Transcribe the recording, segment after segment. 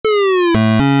Hey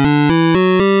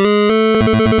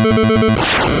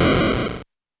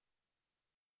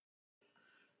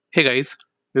guys,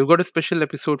 we've got a special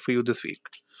episode for you this week.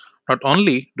 Not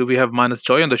only do we have Manas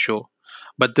Joy on the show,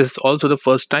 but this is also the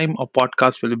first time our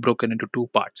podcast will be broken into two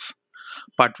parts.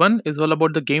 Part 1 is all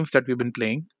about the games that we've been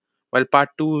playing, while part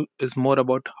 2 is more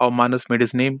about how Manas made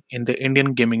his name in the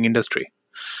Indian gaming industry.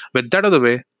 With that out of the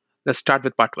way, let's start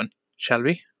with part 1, shall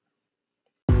we?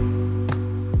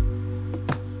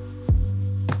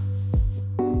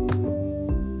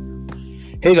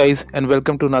 Hey guys, and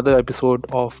welcome to another episode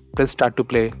of Press Start to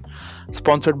Play,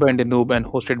 sponsored by Indian Noob and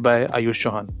hosted by Ayush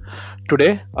Chauhan.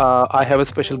 Today, I have a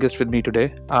special guest with me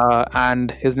today,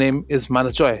 and his name is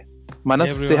Manas Joy. Hey Manas,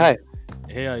 say everyone. hi.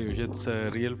 Hey Ayush, it's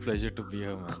a real pleasure to be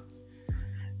here, man.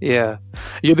 Yeah,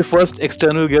 you're the first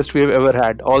external guest we've ever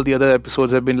had. All the other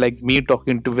episodes have been like me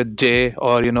talking to with Jay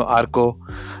or Arco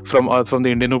from the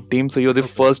Indian Noob team. So you're the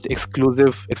Okay. first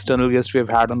exclusive external guest we've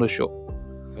had on the show.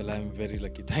 Well, I'm very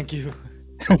lucky. Thank you.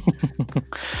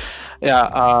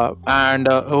 Yeah,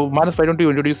 Manas, why don't you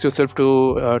introduce yourself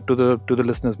to the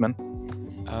listeners, man?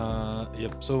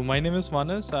 Yep. So my name is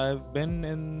Manas. I've been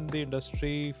in the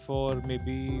industry for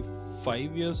maybe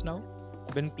 5 years now.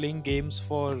 I've been playing games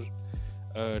for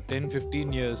 10,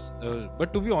 15 years.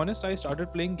 But to be honest, I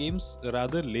started playing games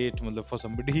rather late. Matlab, for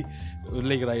somebody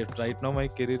like right now, my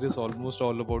career is almost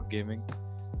all about gaming.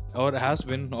 Or has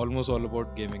been almost all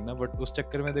about gaming ना. But उस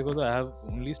चक्कर में देखो तो I have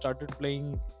only started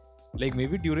playing like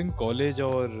maybe during college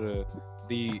or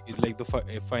the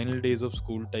final days of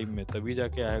school time में तभी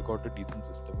जाके I got a decent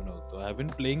system and all. So I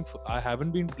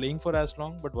haven't been playing for as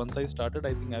long, but once I started,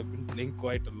 I think I've been playing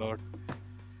quite a lot.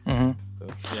 Hmm. So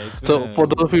yeah, it's been So, for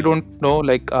those of you who yeah. don't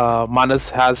know, Manas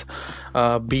has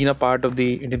been a part of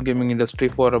the Indian gaming industry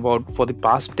for the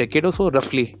past decade or so,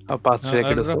 roughly a past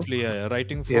decade or so. Roughly, yeah.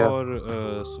 Writing Yeah.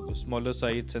 for smaller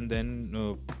sites and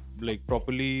then like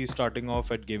properly starting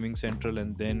off at Gaming Central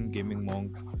and then Gaming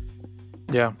Monk.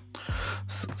 Yeah.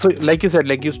 So, like you said,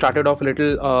 like you started off a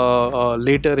little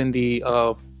later in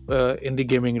the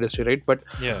gaming industry, right?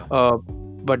 Yeah.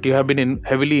 But you have been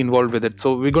heavily involved with it.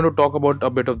 So we're going to talk about a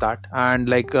bit of that, and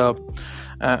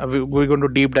we're going to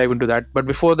deep dive into that. But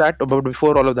before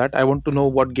all of that, I want to know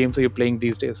what games are you playing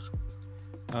these days?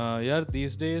 Yeah,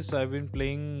 these days I've been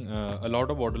playing a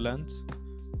lot of Borderlands,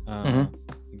 uh,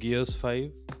 Mm-hmm. Gears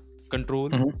 5, Control,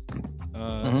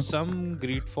 Mm-hmm. some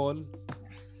Greedfall,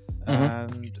 Mm-hmm.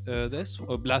 and there's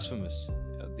Blasphemous.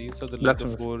 Yeah, these are the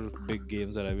Blasphemous. four big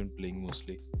games that I've been playing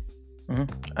mostly.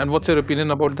 Mm-hmm. And what's your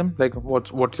opinion about them? Like,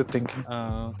 what's your thinking?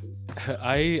 Uh,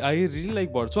 I really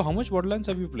like Borderlands. So how much Borderlands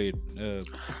have you played?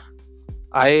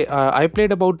 I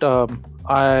played about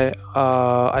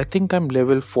I think I'm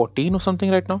level 14 or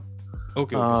something right now.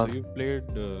 Okay, Uh, so you played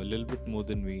a little bit more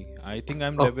than me. I think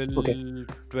I'm oh, level okay.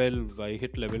 12. I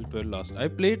hit level 12 last. I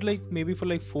played like maybe for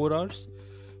like 4 hours,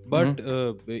 but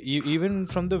Mm-hmm. even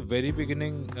from the very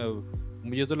beginning,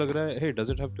 मुझे तो लग रहा है, hey, does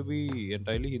it have to be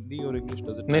entirely Hindi or English?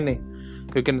 Does it नहीं matter?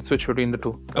 नहीं, you can switch between the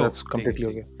two. Oh, That's ठीक है completely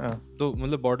ठीक okay. है. तो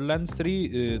मतलब Borderlands 3,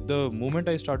 the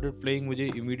moment I started playing, मुझे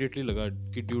immediately लगा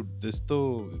कि dude, this तो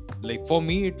like for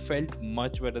me it felt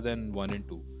much better than 1 and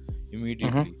 2 Mm-hmm.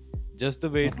 immediately. Just the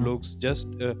way it Mm-hmm. looks,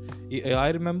 I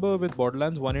remember with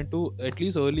Borderlands 1 and 2, at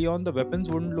least early on, the weapons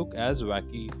wouldn't look as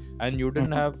wacky, and you didn't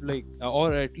Mm-hmm. have like,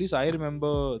 or at least I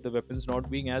remember the weapons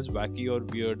not being as wacky or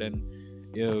weird, and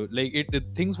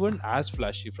things weren't as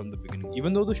flashy from the beginning,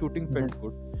 even though the shooting felt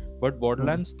good. But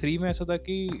Borderlands 3 में ऐसा था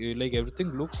कि like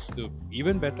everything looks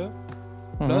even better.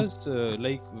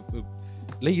 Mm-hmm.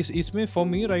 Plus इसमें for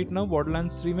me right now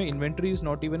Borderlands 3 में inventory is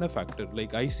not even a factor.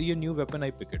 Like I see a new weapon, I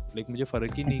pick it. Like मुझे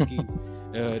फर्क ही नहीं कि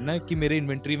ना कि मेरे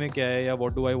inventory में क्या है या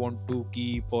what do I want to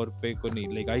keep or pick or नहीं.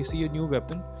 Like I see a new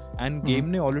weapon and game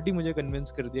ने already मुझे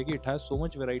convince कर दिया कि it has so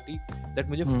much variety that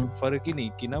मुझे Mm-hmm. फर्क ही नहीं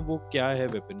कि ना वो क्या है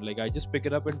weapon. Like I just pick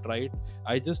it up and try it.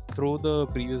 I just throw the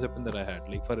previous weapon that I had.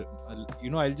 Like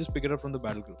I'll just pick it up from the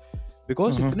battlefield.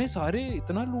 Because Mm-hmm. इतने सारे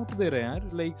इतना loot दे रहे हैं यार.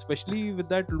 Like especially with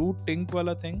that loot tink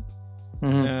वाला thing.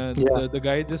 Mm-hmm. Yeah, The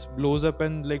guy just blows up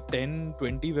and like 10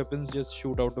 20 weapons just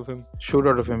shoot out of him. shoot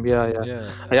out of him. Yeah, yeah, Yeah.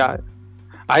 yeah.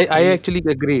 I ये actually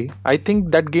agree. I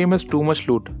think that game has too much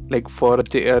loot, like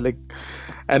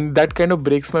and that kind of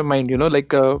breaks my mind.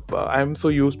 I'm so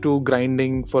used to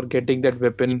grinding for getting that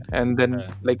weapon, and then yeah.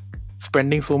 like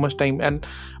spending so much time, and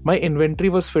my inventory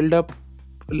was filled up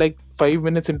like 5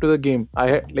 minutes into the game, I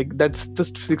had like that's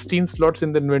just 16 slots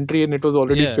in the inventory and it was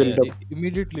already filled up.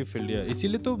 Immediately filled या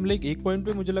इसीलिए तो like एक point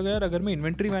पे मुझे लगा यार अगर मैं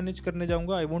इन्वेंटरी मैनेज करने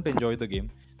जाऊंगा I won't enjoy the game.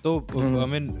 तो आई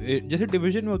मीन जैसे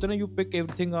डिवीजन में होता है ना, you pick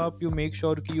everything up, you make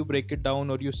sure कि यू ब्रेक इट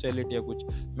डाउन और यू सेल इट या कुछ.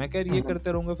 मैं कह ये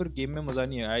करते रहूंगा फिर गेम में मजा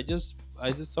नहीं है. आई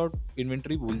जस्ट थॉट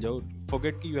इन्वेंटरी भूल जाओ,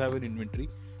 फॉरगेट कि यू हैव एन इन्वेंटरी.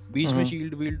 बीच में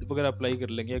शील्ड वील्ड वगैरह अप्लाई कर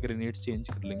लेंगे या ग्रेनेड्स चेंज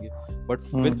कर लेंगे. But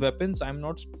with weapons I am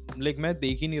not like, मैं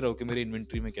देख ही नहीं रहा हूँ कि मेरे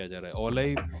इन्वेंटरी में क्या जा रहा है. All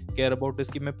I care about is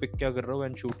कि मैं पिक क्या कर रहा हूँ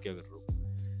एंड शूट क्या कर रहा हूँ.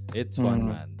 It's fun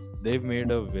man. They've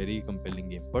made a very compelling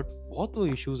game, but बहुत वो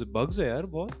issues bugs है यार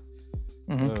बहुत.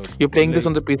 You're playing this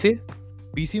on the PC?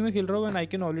 PC में खेल रहा हूँ and I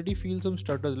can already feel some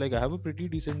stutters. Like I have a pretty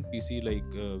decent PC,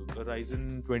 like Ryzen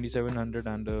 2700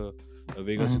 and a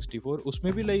Vega 64.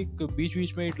 उसमें भी like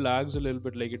बीच में it lags a little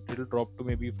bit, like it'll drop to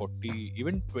maybe 40,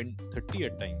 even 20, 30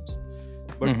 at times.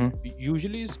 But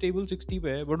usually stable 60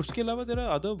 पे है. But उसके अलावा there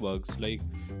are other bugs like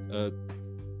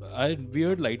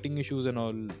weird lighting issues and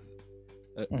all.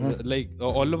 Like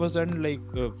all of a sudden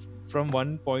like from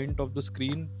one point of the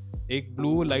screen एक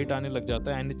blue light आने लग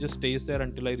जाता है and it just stays there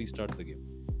until I restart the game.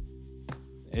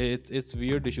 It's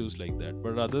weird issues like that,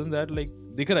 but other than that like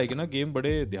दिख रहा है कि ना गेम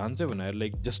बड़े ध्यान से बनाया है.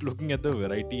 like just looking at the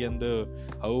variety and the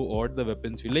how odd the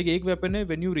weapons feel. like एक weapon है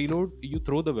when you reload you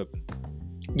throw the weapon.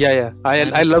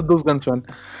 I love those guns, man.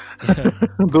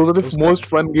 Those are the most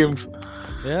fun games.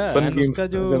 fun and games. उसका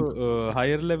जो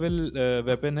higher level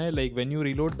weapon है, like when you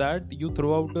reload that you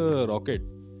throw out a rocket.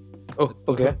 Oh,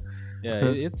 okay.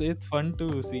 It's fun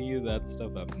to see that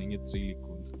stuff happening. It's really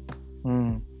cool.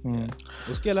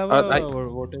 उसके अलावा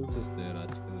what else is there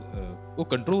आजकल?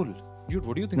 Control. Dude,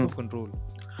 what do you think of Control?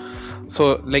 So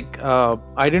like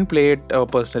I didn't play it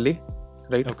personally,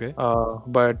 right? Okay.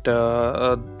 But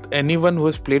anyone who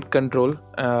has played Control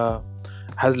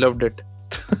has loved it.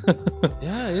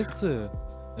 Yeah, it's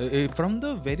from the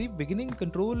very beginning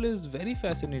Control is very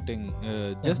fascinating.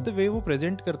 Just the way वो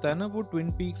present करता है ना, वो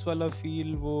Twin Peaks वाला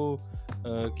feel, वो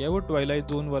क्या वो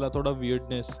Twilight Zone वाला थोड़ा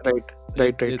weirdness. Right.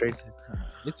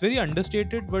 It's very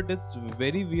understated, but it's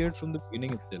very weird from the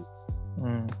beginning itself.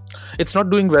 It's not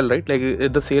doing well, right?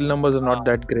 Like the sale numbers are not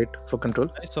that great for Control.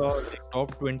 I saw like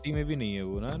top 20 में भी नहीं है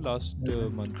वो ना last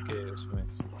month के उसमें.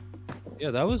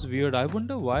 Yeah, that was weird. I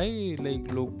wonder why like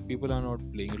people are not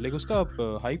playing it. Like उसका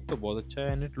hype तो बहुत अच्छा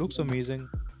है and it looks amazing.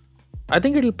 I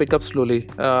think it'll pick up slowly.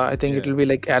 I think it'll be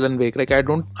like Alan Wake. Like I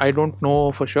don't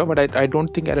know for sure, but I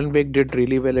don't think Alan Wake did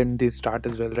really well in the start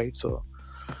as well, right? So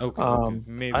okay.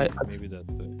 Maybe that's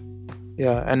why.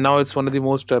 Yeah, and now it's one of the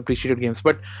most appreciated games.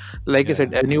 But like I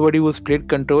said, anybody who's played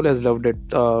Control has loved it.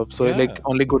 So like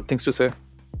only good things to say.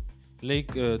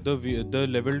 Like the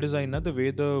level design ना, the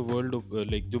way the world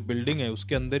like जो building है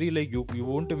उसके अंदर ही like you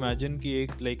won't imagine कि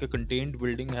एक like a contained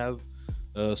building have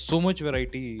so much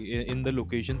variety in the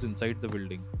locations inside the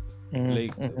building.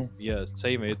 Like yeah,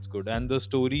 same, it's good. And the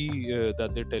story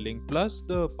that they're telling, plus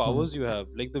the powers you have,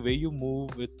 like the way you move,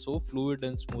 it's so fluid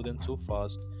and smooth and so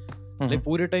fast. Like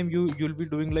पूरे time you'll be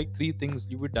doing like three things.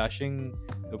 You'll be dashing,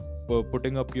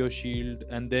 putting up your shield,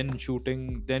 and then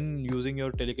shooting, then using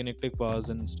your telekinetic powers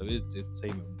and stuff. It's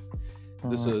same.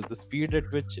 The speed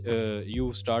at which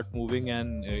you start moving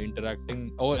and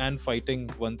interacting and fighting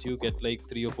once you get like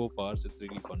 3 or 4 powers, it's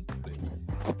really fun to play.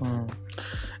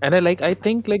 And I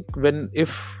think like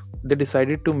if they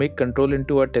decided to make Control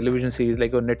into a television series,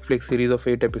 like a Netflix series of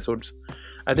 8 episodes,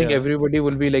 I think everybody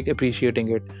will be like appreciating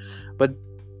it. But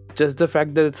just the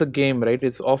fact that it's a game, right?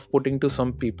 It's off-putting to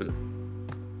some people.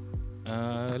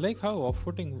 Like how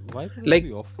off-putting? Why would like, it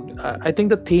be off-putting? I think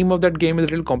the theme of that game is a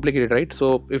little complicated, right?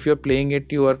 So if you're playing it,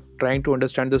 you are trying to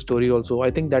understand the story also. I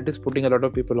think that is putting a lot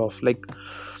of people off. Like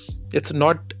it's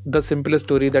not the simplest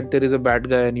story that there is a bad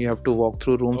guy and you have to walk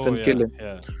through rooms and kill him.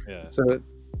 Yeah. So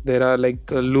there are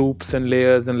like loops and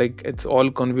layers and like it's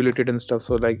all convoluted and stuff.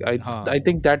 So like I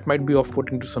think that might be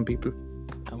off-putting to some people.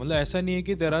 मतलब ऐसा नहीं है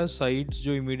कि there are sides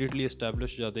जो immediately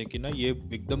establish जाते हैं कि ना ये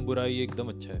एकदम बुरा है, ये एकदम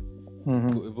अच्छा है.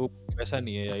 वो ऐसा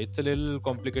नहीं है. It's a little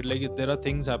complicated. Like there are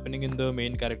things happening in the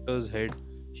main character's head.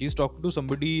 She's talking to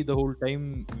somebody the whole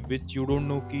time which you don't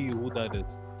know कि who that is.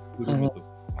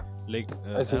 Like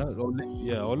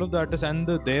all of that is,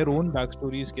 and their own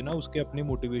backstories कि ना उसके अपने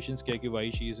motivations क्या है कि why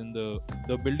she is in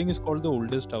the building is called the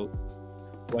oldest house.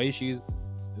 Why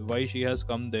she has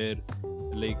come there.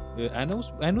 Like and us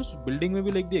building में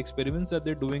भी like the experiments that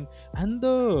they're doing and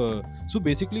so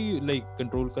basically like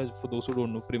Control का, for those who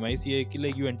don't know, premise ये है कि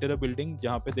like you enter a building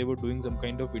जहाँ पे they were doing some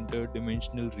kind of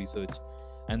interdimensional research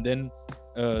and then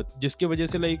जिसके वजह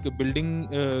से like building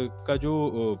का जो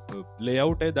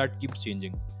layout है that keeps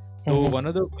changing. तो Mhm. one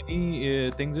of the funny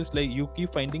things is like you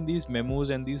keep finding these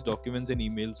memos and these documents and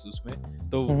emails उसमें.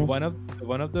 तो Mhm.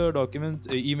 one of the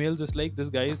documents emails is like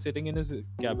this guy is sitting in his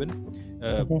cabin,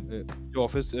 Mhm. जो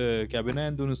office cabin है,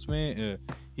 and then उसमें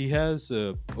he has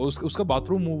उसका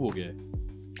bathroom move हो गया है.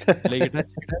 Like it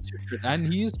has shifted and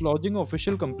he is lodging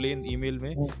official complaint email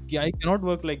में कि I cannot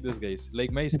work like this guys.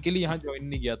 Like मैं इसके लिए यहाँ join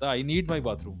नहीं किया था. I need my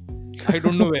bathroom. I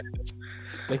don't know where it is.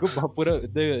 Like वो पूरा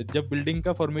जब बिल्डिंग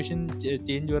का फॉर्मेशन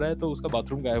चेंज हो रहा है तो उसका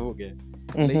बाथरूम गायब हो गया है.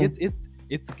 Like Mhm.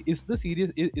 it's the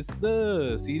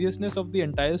seriousness of the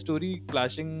entire story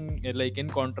clashing like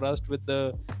in contrast with the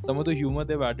some of the humor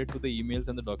they've added to the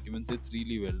emails and the documents. It's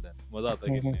really well done. मजा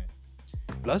आता है Mhm. खेलने में.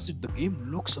 Plus the game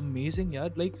looks amazing यार.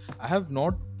 Like I have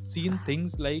not seen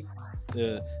things like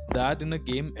uh, that in a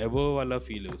game ever वाला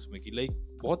feel है उसमें कि like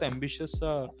बहुत ambitious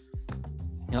सा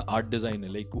art design है.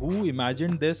 Like who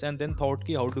imagined this and then thought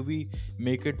कि how do we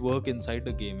make it work inside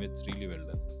the game. It's really well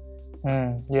done.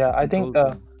 Yeah, I think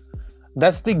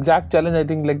that's the exact challenge I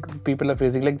think like people are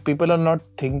facing. Like people are not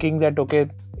thinking that okay,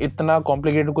 इतना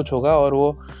complicated कुछ होगा और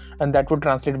वो and that would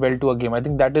translate well to a game. I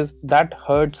think that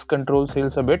hurts Control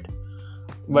sales a bit,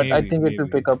 but I think it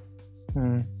will pick up.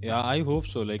 Yeah, I hope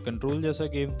so. Like Control जैसा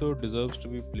game तो deserves to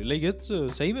be played. Like it's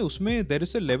सही में उसमें there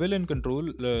is a level in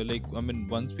Control. Like I mean,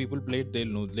 once people play it,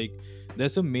 they'll know. Like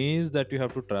there's a maze that you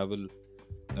have to travel.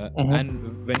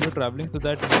 And when you're traveling to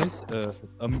that maze,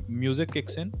 music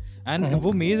kicks in, and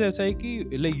वो maze ऐसा है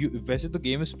कि like वैसे तो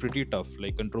game is pretty tough.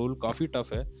 Like Control काफी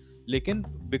tough है, लेकिन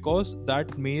because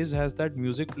that maze has that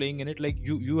music playing in it, like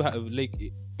you have like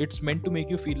it's meant to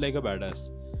make you feel like a badass.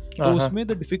 तो उसमें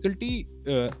the difficulty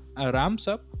ramps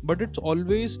up, but it's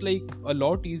always like a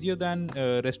lot easier than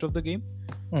rest of the game.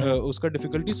 उसका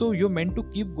difficulty so you meant to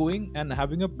keep going and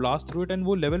having a blast through it. And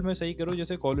वो level में सही करो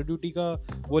जैसे call of duty का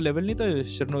वो level नहीं था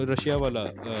रशिया वाला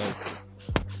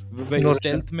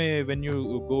स्टेल्थ में when you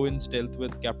go in stealth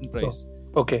with captain price.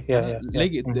 Okay, yeah.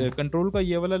 Like control का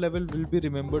ये वाला level will be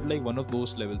remembered like one of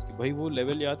those levels की. भाई वो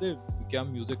लेवल याद है क्या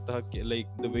म्यूजिक था, like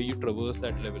the way you traverse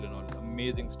that level and all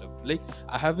amazing stuff. Like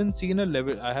I haven't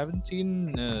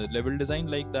seen level design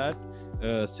like that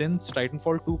since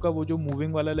Titanfall 2 का वो जो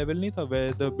मूविंग वाला लेवल नहीं था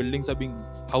where the buildings are being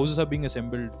houses are being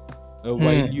assembled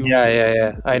while you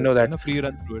I know that. free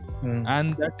run through it.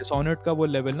 And that Dishonored का वो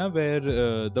level ना where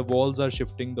the walls are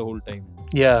shifting the whole time.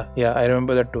 Yeah, I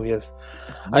remember that too. Yes,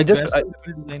 I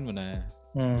level design बनाया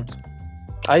है.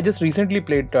 I just recently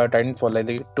played Titanfall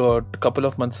like a couple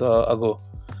of months ago,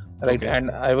 right? Okay.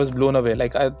 And I was blown away.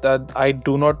 Like I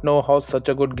do not know how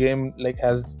such a good game like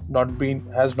has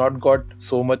not got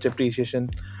so much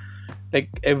appreciation. Like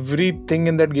everything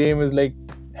in that game is like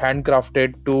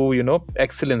handcrafted to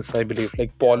excellence. I believe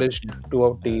like polished to a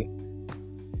T.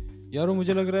 यार वो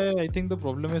मुझे लग रहा है I think the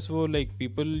problem is वो like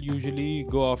people usually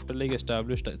go after like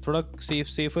established, थोड़ा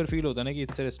safer feel होता है ना कि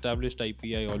it's established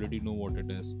IP, I already know what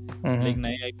it is. Like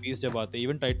नए आईपीस जब आते हैं,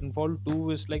 even टाइटनफॉल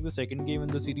 2 is like the second game in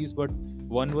the series but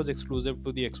one was exclusive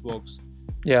to the Xbox.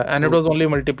 Yeah, and it was only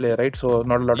multiplayer, right? So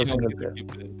not a lot of single player.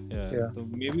 Yeah. तो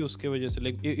maybe उसके वजह से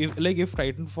if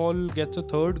Titanfall gets a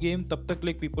third game, तब तक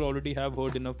like people already have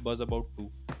heard enough buzz about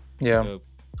 2. Yeah.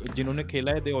 जिन्होंने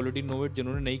खेला है they already know it,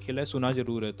 जिन्होंने नहीं खेला है सुना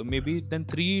जरूर है, तो maybe then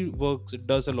 3 works, it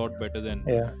does a lot better than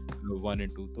 1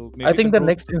 and 2. तो maybe I think the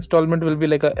next installment will be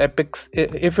like a Epic's,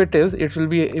 if it is, it will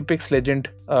be Epic's Legend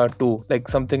 2,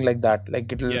 like something like that.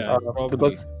 Like it will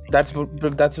because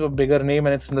that's a bigger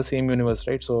name and it's in the same universe,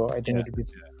 right? So I think it will be.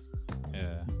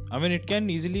 I mean, it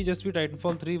can easily just be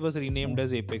Titanfall 3 was renamed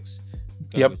as Apex.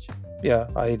 Yep.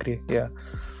 Yeah, I agree. Yeah.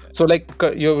 So like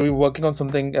you're working on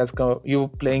something as you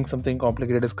playing something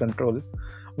complicated as Control.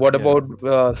 What about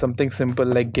something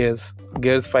simple like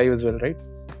Gears 5 as well, right?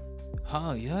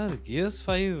 हाँ यार, Gears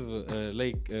 5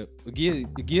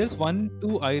 Gears 1,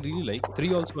 2 I really like,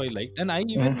 3 also I liked, and I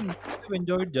even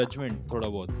enjoyed Judgment थोड़ा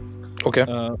बहुत. Okay.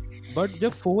 But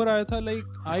जब 4 आया था, like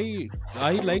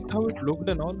I liked how it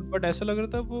looked and all, but ऐसा लग रहा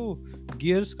था वो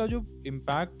Gears का जो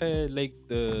impact है, like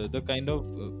the kind of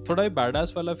थोड़ा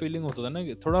badass वाला feeling होता था ना,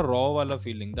 थोड़ा raw वाला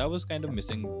feeling, that was kind of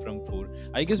missing from 4.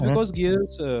 I guess because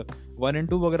Gears 1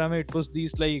 and 2 वगैरह में it was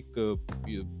these like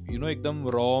you know एकदम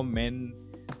raw men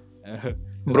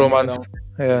bromance,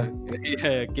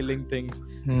 killing things.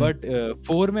 But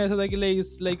 4 में ऐसा था कि like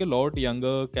it's like a lot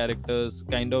younger characters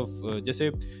kind of जैसे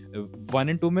 1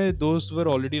 and 2 में those were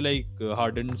already like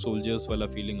hardened soldiers वाला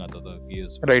feeling आता था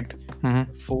Gears में. Right.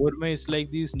 4 में it's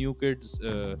like these new kids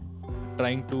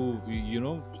trying to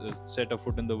set a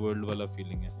foot in the world वाला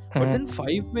feeling है. But then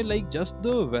 5 में like just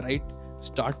the variety,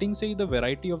 starting से the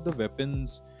variety of the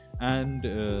weapons and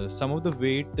some of the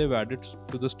weight they've added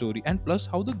to the story, and plus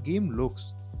how the game looks.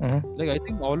 Like I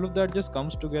think all of that just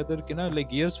comes together. Like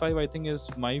Gears 5, I think is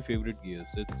my favorite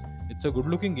Gears. It's a good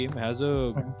looking game, has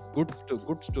a good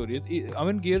story. I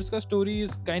mean Gears का story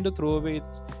is kind of throwaway.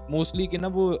 It's mostly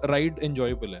वो ride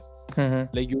enjoyable है.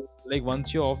 Like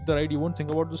once you're off the ride, you won't think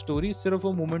about the story. सिर्फ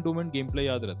वो moment to moment gameplay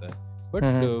याद रहता है. But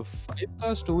 5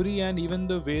 का story and even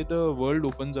the way the world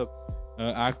opens up,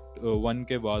 act 1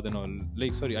 के बाद and all,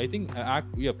 like sorry, I think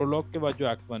prologue के बाद जो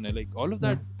act 1 है, like all of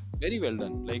that very well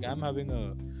done. Like I'm having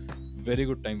a very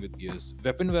good time with Gears.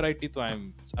 Weapon variety, so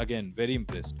I'm again very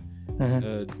impressed.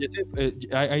 जैसे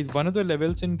one of the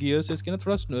levels in Gears is कि ना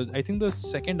थोड़ा I think the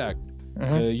second act,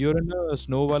 you're in a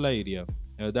snow वाला area.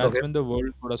 That's when the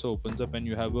world थोड़ा सा opens up and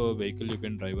you have a vehicle you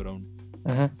can drive around.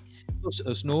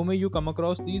 So snow में you come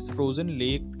across these frozen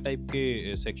lake type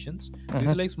के sections.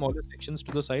 These are like smaller sections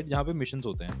to the side जहाँ पे missions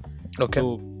होते हैं. Okay.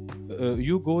 So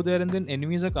you go there and then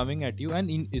enemies are coming at you,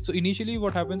 and so initially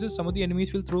what happens is some of the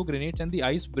enemies will throw grenades and the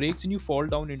ice breaks and you fall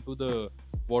down into the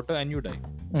water and you die.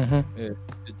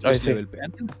 I see. Level.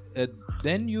 And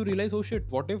then you realize, oh shit,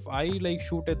 what if I like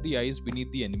shoot at the ice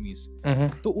beneath the enemies?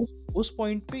 So उस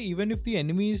point पे, even if the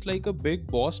enemy is like a big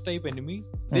boss type enemy,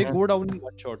 they go down in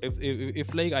one shot.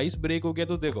 If like ice break हो गया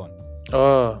तो they're gone.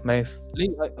 Oh, nice.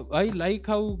 Like I like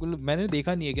how मैंने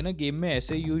देखा नहीं है कि ना गेम में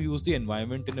ऐसे you use the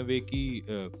environment in a way कि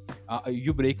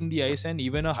you breaking the ice and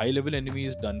even a high level enemy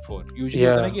is done for. Usually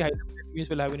होता है ना कि high level enemies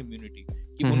will have an immunity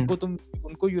कि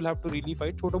उनको you'll have to really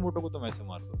fight, छोटो मोटो को तुम ऐसे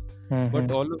मार दो.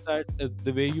 But all of that,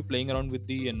 the way you playing around with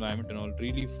the environment and all,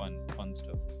 really fun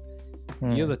stuff.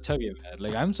 Gears अच्छा game है.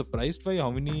 Like I'm surprised by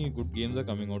how many good games are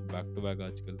coming out back to back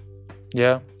आजकल.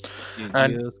 Yeah.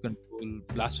 And Gears, Control,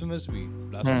 Blasphemous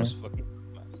fucking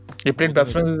good, man. You played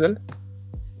Blasphemous as well?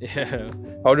 Yeah.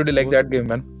 How did you like that game,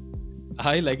 man?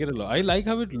 I like it a lot. I like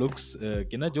how it looks.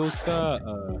 कि ना जो उसका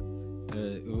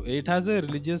it has a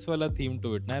religious वाला theme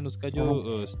to it ना, and उसका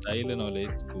जो style and all,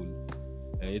 it's cool.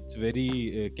 It's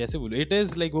very कैसे बोलूं, it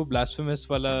is like वो blasphemous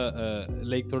वाला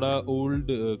like थोड़ा old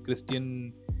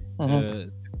Christian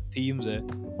themes है.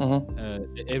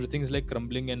 Everything is like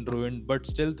crumbling and ruined, but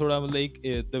still थोड़ा like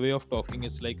the way of talking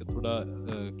is like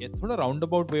थोड़ा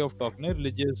roundabout way of talking है,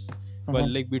 religious while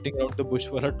like beating around the bush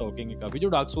वाला talking है काफी, जो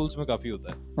Dark Souls में काफी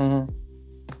होता है.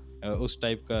 उस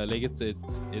type का, like it's a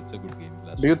good game.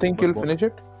 Do you think you'll finish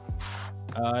it?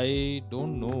 I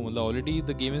don't know. Already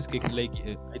the game is kicking. Like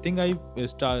I think I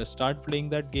start playing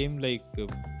that game like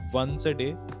once a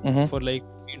day for like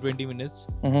 15-20 minutes.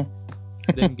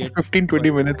 Then get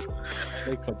 15-20 minutes.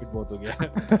 Like fuck it, बहुत हो गया.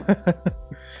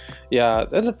 Yeah,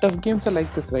 tough games are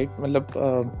like this, right?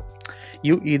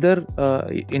 You either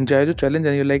enjoy the challenge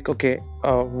and you're like, okay,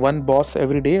 one boss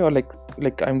every day, or like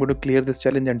I'm going to clear this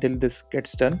challenge until this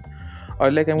gets done, or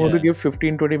like I'm going to give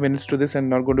 15-20 minutes to this and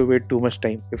not going to wait too much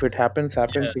time. If it happens.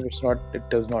 If it's not, it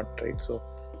does not, right? So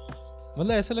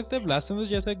मतलब ऐसा लगता है Blasphemous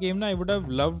जैसा game ना I would have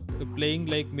loved playing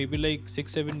like maybe like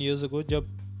 6-7 years ago, जब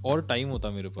और time होता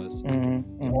मेरे पास,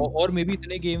 और मे बी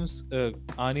इतने गेम्स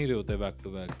आ नहीं रहे होते back to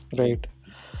back, right?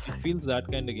 It feels that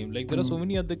kind of game. Like there are so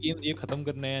many other games ये खत्म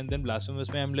करने हैं, and then Blasphemous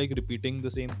में I'm like repeating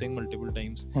the same thing multiple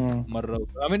times. मर रहा हूँ.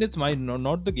 I mean it's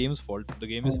not the game's fault. The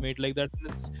game is made like that, and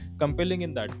it's compelling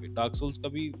in that way. Dark Souls का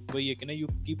भी वही है कि ना, you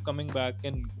keep coming back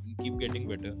and keep getting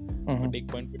better. But एक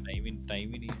point पे time ही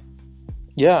नहीं है.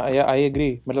 Yeah, I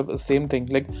agree. मतलब same thing.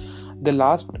 Like the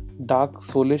last Dark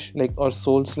Soulish or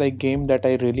Souls like game that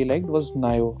I really liked was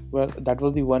Nioh. Well, that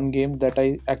was the one game that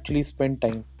I actually spent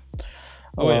time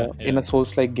in a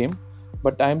Souls like game.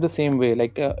 But I'm the same way.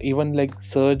 Like even like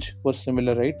Surge was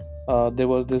similar, right? There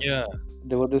was this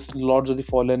Lords of the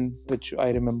Fallen, which I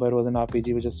remember was an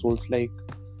RPG which is Souls like.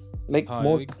 Like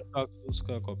more Dark Souls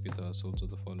का copy था, Souls of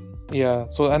the Fallen. Yeah,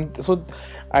 so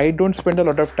I don't spend a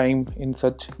lot of time in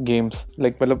such games.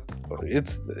 Like,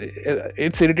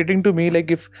 it's irritating to me. Like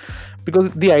because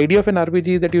the idea of an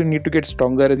RPG is that you need to get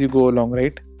stronger as you go along,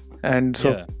 right? And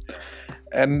so,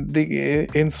 and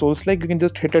in Souls like you can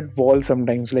just hit a wall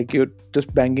sometimes. Like you're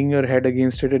just banging your head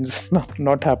against it and it's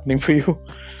not happening for you.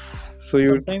 So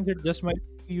sometimes it just might.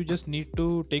 You just need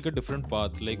to take a different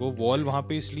path. Like वो wall वहाँ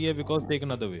पे इसलिए है because take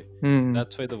another way.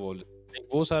 That's why the wall is. Like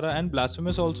वो सारा, and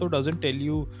Blasphemous also doesn't tell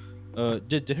you.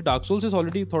 जैसे Dark Souls is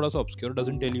already थोड़ा सा obscure,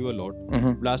 doesn't tell you a lot.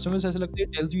 Blasphemous ऐसा लगता है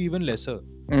tells you even lesser.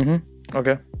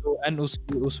 Okay. So, and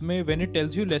उसमें when it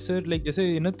tells you lesser, like जैसे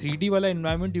in a 3D वाला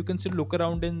environment you can still look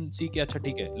around and see कि अच्छा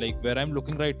ठीक है, like where I'm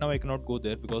looking right now I cannot go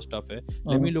there because stuff है,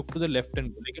 let me look to the left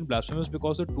and go. लेकिन Blasphemous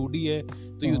because वो 2D है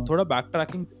तो you थोड़ा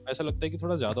backtracking ऐसा लगता है कि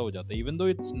थोड़ा ज़्यादा हो जाता है, even though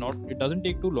it's not, it doesn't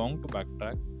take too long to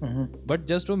backtrack, but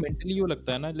just वो mentally वो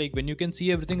लगता है ना, like when you can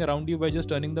see everything around you by just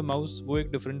turning the mouse, वो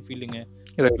एक different feeling है,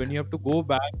 but when you have to go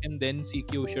back and then see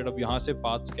कि oh shit अब यहाँ से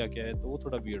paths क्या क्या है, तो वो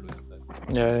थोड़ा weird हो जाता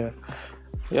है.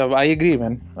 Yeah, I agree,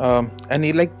 man. And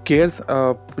like Gears,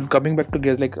 coming back to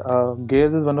Gears, like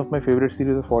Gears is one of my favorite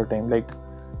series of all time. Like,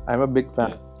 I'm a big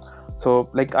fan. So,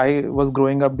 like, I was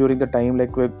growing up during the time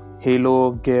like with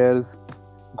Halo, Gears,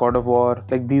 God of War.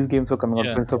 Like these games were coming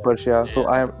out, Prince of Persia. So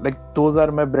I like those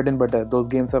are my bread and butter. Those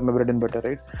games are my bread and butter,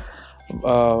 right?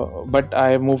 But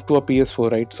I moved to a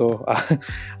PS4, right? So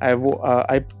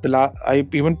I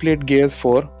even played Gears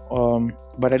 4,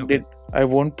 but I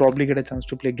won't probably get a chance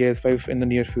to play Gears 5 in the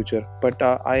near future. But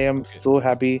I am so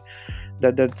happy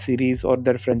that that series or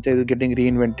that franchise is getting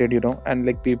reinvented, you know, and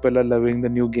like people are loving the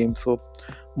new games. So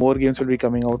more games will be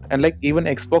coming out, and like even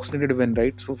Xbox needed to win,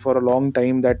 right? So for a long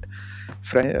time that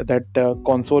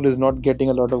console is not getting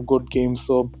a lot of good games.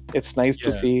 So it's nice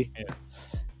to see.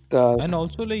 And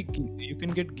also like you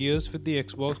can get Gears with the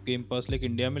Xbox Game Pass, like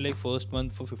India में like first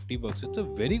month for $50. It's a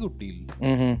very good deal.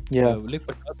 Like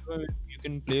 50 में you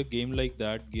can play a game like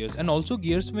that, Gears. And also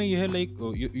Gears में ये है like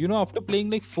you know after playing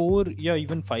like 4 या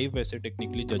even 5 वैसे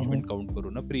technically judgment count करो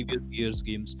ना previous Gears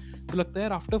games, तो लगता है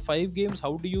यार after 5 games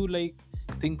how do you like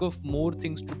think of more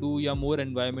things to do, या more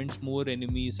environments, more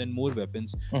enemies and more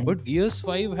weapons. But Gears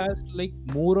 5 has like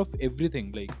more of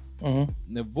everything, like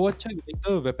वो अच्छा like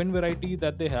the weapon variety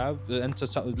that they have, and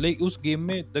like उस game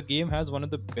में the game has one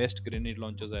of the best grenade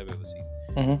launchers I've ever seen.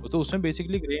 तो उसमें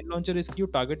basically grenade launcher is कि you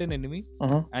target an enemy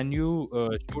and you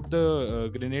shoot the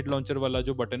grenade launcher वाला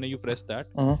जो button है, you press that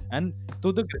and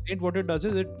so the grenade what it does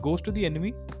is it goes to the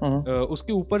enemy,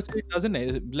 उसके ऊपर से it does an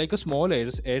like a small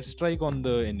air strike on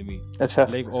the enemy,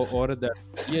 like or that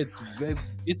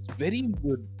it's very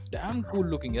good, damn cool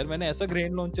looking यार. मैंने ऐसा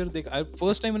grenade launcher देखा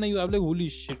first time when I was like holy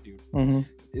shit dude,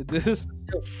 this is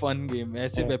such a fun game,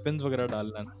 ऐसे weapons वगैरह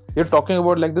डालना. You're talking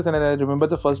about like this, and I remember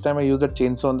the first time I used that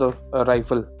chainsaw on the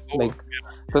rifle.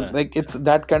 Like it's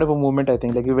that kind of a moment, I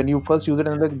think. Like when you first use it,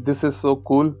 and I'm like, this is so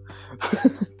cool.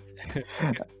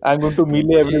 I'm going to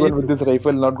melee everyone with this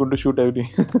rifle, not going to shoot everything.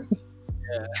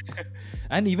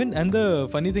 And the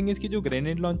funny thing is कि जो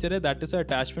grenade launcher है that is an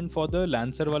attachment for the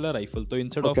lancer वाला rifle, तो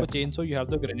instead of a chainsaw you have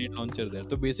the grenade launcher there.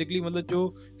 तो basically मतलब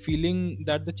जो feeling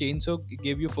that the chainsaw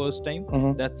gave you first time,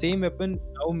 that same weapon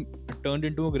now turned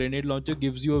into a grenade launcher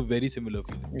gives you a very similar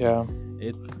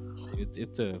feeling.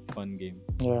 It's a fun game.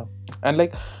 And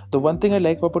like the one thing I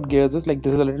like about Gears is like,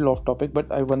 this is a little off topic, but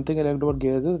one thing I liked about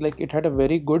Gears is like it had a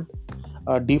very good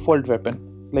default weapon.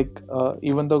 Like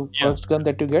even the first gun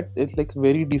that you get, it's like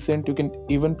very decent. You can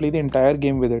even play the entire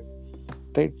game with it,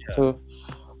 right?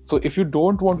 So if you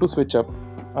don't want to switch up,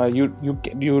 you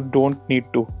don't need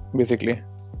to, basically.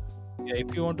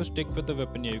 If you want to stick with the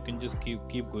weapon, you can just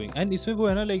keep going. And इसमें वो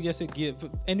है ना like जैसे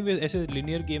anyway ऐसे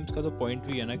linear games का तो point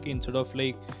भी है ना कि instead of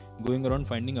like going around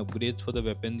finding upgrades for the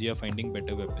weapons या finding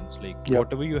better weapons, like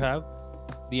whatever you have,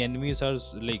 the enemies are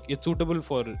like it's suitable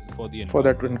for the encounter. For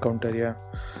that encounter,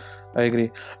 I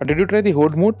agree. Did you try the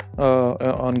horde mode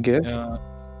on Gears?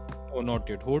 Oh, not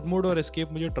yet. Horde mode और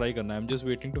escape मुझे try करना है. I'm just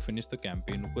waiting to finish the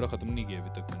campaign. पूरा खत्म नहीं किया अभी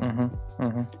तक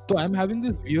मैंने. तो I'm having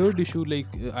this weird issue,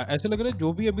 like ऐसा लग रहा है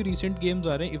जो भी अभी recent games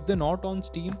आ रहे हैं, if they're not on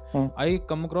Steam, I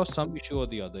come across some issue or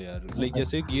the other यार. Like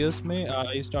जैसे Gears में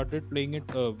I started playing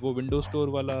it, वो Windows Store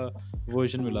वाला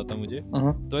version मिला था मुझे.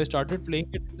 तो I started playing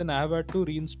it, then I have had to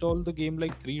reinstall the game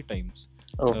like 3 times.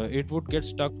 It would get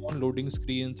stuck on loading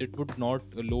screens, it would not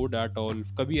load at all.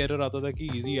 कभी error आता था कि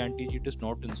easy anti-cheat is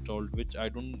not installed, which I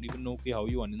don't even know कि how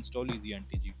you uninstall easy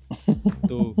anti-cheat.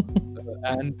 तो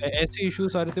and ऐसे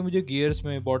issues आ रहे थे मुझे Gears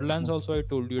में. Borderlands also I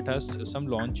told you it has some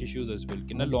launch issues as well,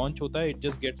 कि ना launch होता है it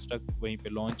just gets stuck वहीं पे,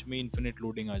 launch में infinite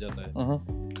loading आ जाता है.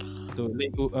 तो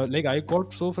like I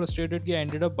got so frustrated कि I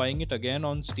ended up buying it again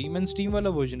on Steam, and Steam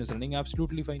वाला version is running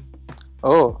absolutely fine.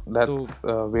 Oh, that's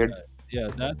weird.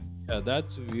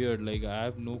 That's weird. Like I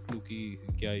have no clue कि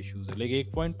क्या issues है. Like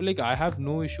एक point पे like I have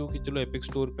no issue कि चलो Epic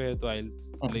Store पे है तो I'll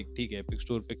like ठीक है Epic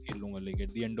Store पे खेल लूँगा. Like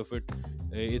at the end of it,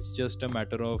 it's just a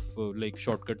matter of like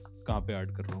shortcut कहाँ पे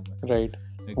add कर रहा हूँ मैं. Right.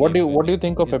 What do you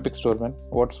think of Epic Store, man?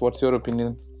 What's your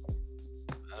opinion?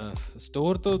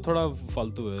 Store तो थोड़ा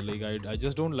फालतू है. Like I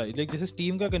just don't like जैसे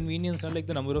Steam का convenience है, like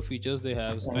the number of features they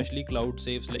have, especially cloud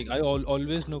saves. Like I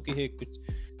always know कि hey कुछ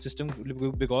system,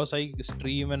 because I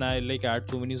stream and I like add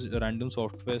so many random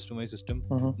softwares to my system,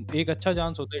 एक अच्छा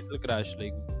chance होता है it will crash,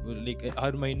 like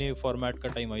हर महीने format का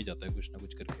time आ ही जाता है कुछ ना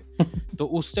कुछ करके. तो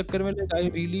उस चक्कर में like I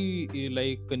really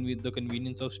like the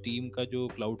convenience of Steam का जो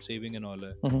cloud saving and all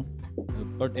है.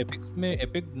 But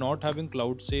Epic not having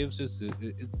cloud saves is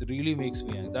it really makes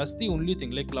me angry. That's the only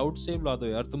thing. Like cloud save ला दो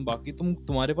यार तुम, बाकी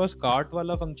तुम्हारे पास cart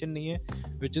वाला function नहीं है,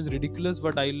 which is ridiculous,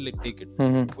 but I'll like take it.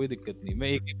 कोई दिक्कत नहीं, मैं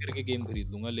एक एक करके गेम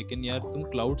खरीद लूंगा, लेकिन यार तुम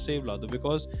क्लाउड सेव ला दो,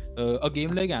 because a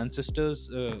game like Ancestors,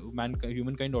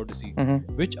 Humankind Odyssey,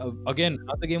 which again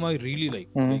another game I really like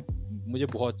मुझे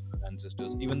बहुत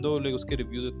Ancestors, even though like उसके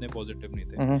रिव्यूज इतने पॉजिटिव नहीं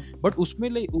थे, बट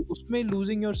उसमें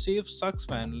losing your save sucks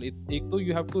man. एक तो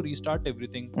you have to restart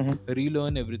everything,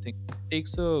 relearn everything,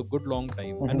 takes a good long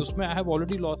time, and उसमें I have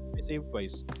already lost my save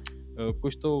twice.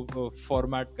 कुछ तो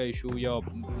फॉर्मेट का इशू या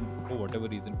for whatever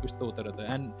reason कुछ तो होता रहता है,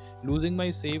 and losing my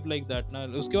save like that ना,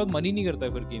 उसके बाद मन ही नहीं करता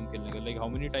है फिर गेम खेलने का. like how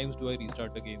many times do I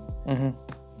restart a game?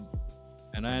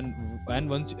 and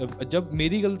once जब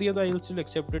मेरी गलती है तो I'll still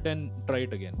accept it and try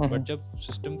it again. but जब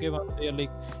system के वहाँ से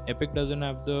like Epic doesn't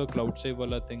have the cloud save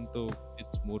वाला thing, तो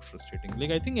it's more frustrating.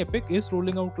 like I think Epic is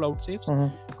rolling out cloud saves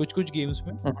कुछ games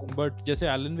में, but जैसे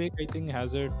Alan Wake I think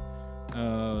has it,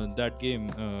 that game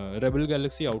Rebel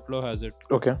Galaxy Outlaw has it.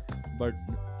 Okay. but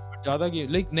ज़्यादा game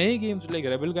like नए games like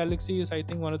Rebel Galaxy is I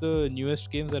think one of the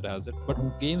newest games that has it, but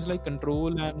games like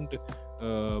Control and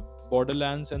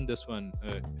Borderlands and this one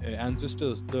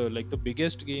Ancestors, the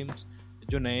biggest games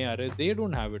जो नए आ रहे, they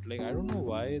don't have it. like I don't know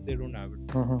why they don't have it.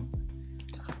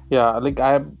 Yeah, like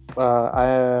I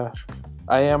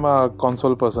am a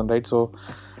console person, right? So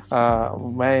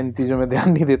मैं इन चीज़ों में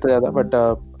ध्यान नहीं देता ज़्यादा, but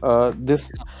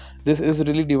this is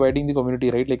really dividing the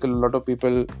community, right? like a lot of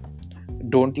people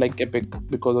don't like Epic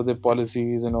because of their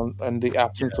policies and all, and the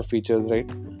absence of features, right?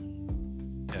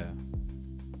 Yeah,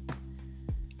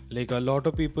 like a lot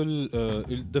of people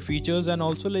the features, and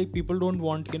also like people don't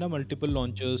want कि ना multiple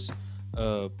launchers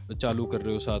चालू कर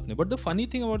रहे हो साथ में. but the funny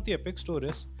thing about the Epic Store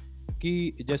is कि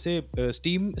जैसे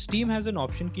Steam has an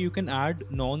option कि you can add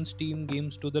non Steam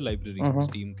games to the library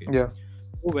Steam के. Yeah.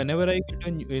 So whenever I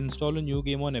install a new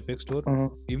game on Epic Store,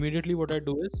 immediately what I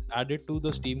do is add it to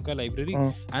the Steam का library,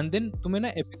 and then तुम्हें ना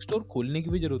Epic Store खोलने की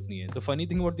भी जरूरत नहीं है. The funny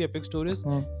thing about the Epic Store is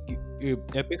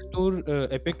Epic Store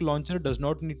Epic launcher does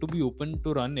not need to be open to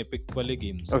run Epic वाले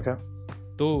games. Okay.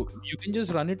 तो you can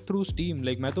just run it through Steam.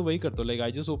 like मैं तो वही करता हूँ, like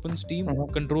I just open Steam,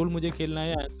 Control मुझे खेलना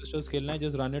है, Ancestors खेलना है,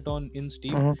 just run it on in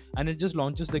Steam, and it just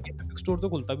launches the game. Epic Store तो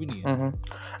खुलता भी नहीं है.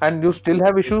 And you still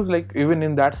have issues like even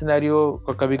in that scenario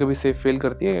कभी-कभी save fail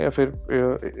करती है, या फिर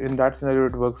in that scenario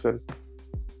it works well?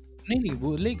 नहीं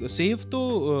वो लाइक सेव तो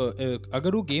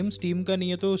अगर वो गेम स्टीम का नहीं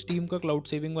है तो स्टीम का क्लाउड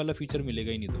सेविंग वाला फीचर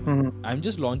मिलेगा ही नहीं तुम्हें. I am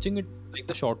just launching it, like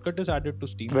the shortcut is added to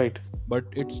Steam, Right.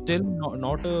 But it's still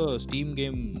not a Steam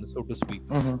game so to speak.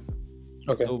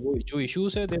 Okay. तो वो जो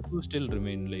इश्यूज है they will still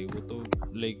remain. Like वो तो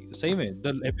लाइक सही में the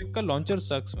epic का launcher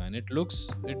sucks man. It looks,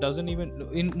 it doesn't even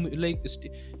in like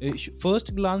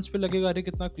first glance पे लगेगा अरे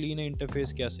कितना क्लीन है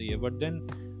इंटरफेस, क्या सही है, बट देन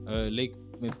लाइक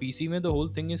PC में the whole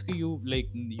thing is कि you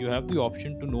have the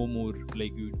option to know more,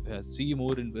 like you see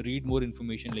more and read more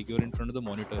information, like you're in front of the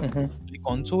monitor. like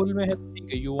console में है ठीक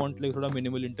है, you want like थोड़ा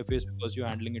minimal interface because you're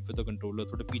handling it with the controller,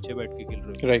 थोड़ा पीछे बैठ के खेल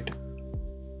रहे हो. Right.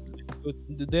 So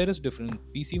there is different.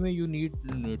 PC में you need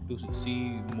to see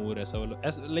more ऐसा वाला,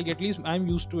 like at least I'm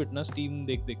used to it ना Steam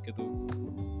देख देख के. तो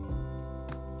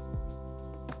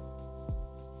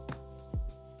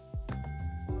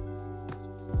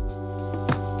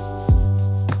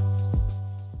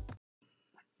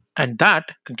And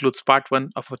that concludes part 1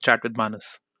 of our chat with Manas.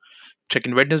 Check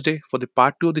in Wednesday for the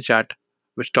part 2 of the chat,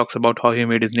 which talks about how he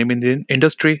made his name in the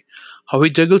industry, how he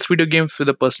juggles video games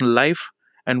with a personal life,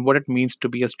 and what it means to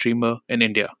be a streamer in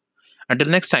India.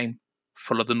 Until next time,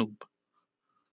 follow the noob.